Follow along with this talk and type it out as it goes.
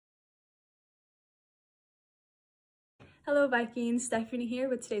Hello Vikings, Stephanie here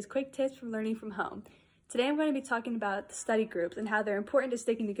with today's quick tips from learning from home. Today I'm going to be talking about the study groups and how they're important to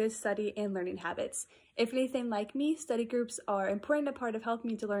sticking to good study and learning habits. If anything like me, study groups are an important part of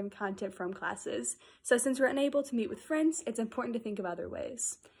helping me to learn content from classes. So since we're unable to meet with friends, it's important to think of other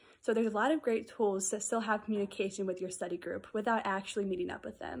ways. So there's a lot of great tools to still have communication with your study group without actually meeting up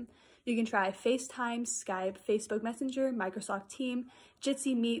with them. You can try FaceTime, Skype, Facebook Messenger, Microsoft Teams,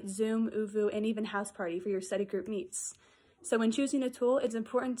 Jitsi Meet, Zoom, ooVoo, and even Houseparty for your study group meets. So when choosing a tool, it's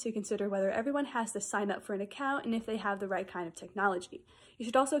important to consider whether everyone has to sign up for an account and if they have the right kind of technology. You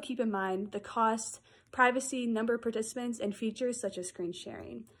should also keep in mind the cost, privacy, number of participants, and features such as screen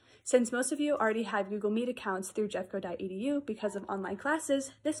sharing. Since most of you already have Google Meet accounts through jeffco.edu because of online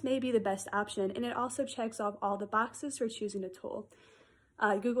classes, this may be the best option, and it also checks off all the boxes for choosing a tool.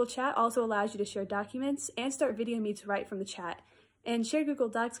 Google Chat also allows you to share documents and start video meets right from the chat. And shared Google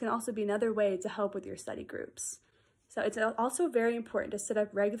Docs can also be another way to help with your study groups. So it's also very important to set up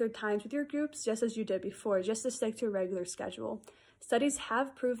regular times with your groups just as you did before, just to stick to a regular schedule. Studies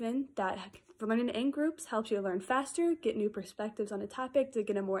have proven that learning in groups helps you learn faster, get new perspectives on a topic to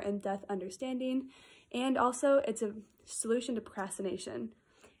get a more in-depth understanding, and also it's a solution to procrastination.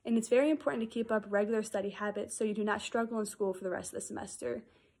 And it's very important to keep up regular study habits so you do not struggle in school for the rest of the semester.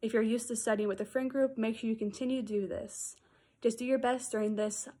 If you're used to studying with a friend group, make sure you continue to do this. Just do your best during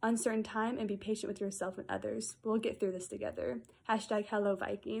this uncertain time and be patient with yourself and others. We'll get through this together.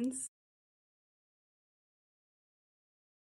 #HelloVikings.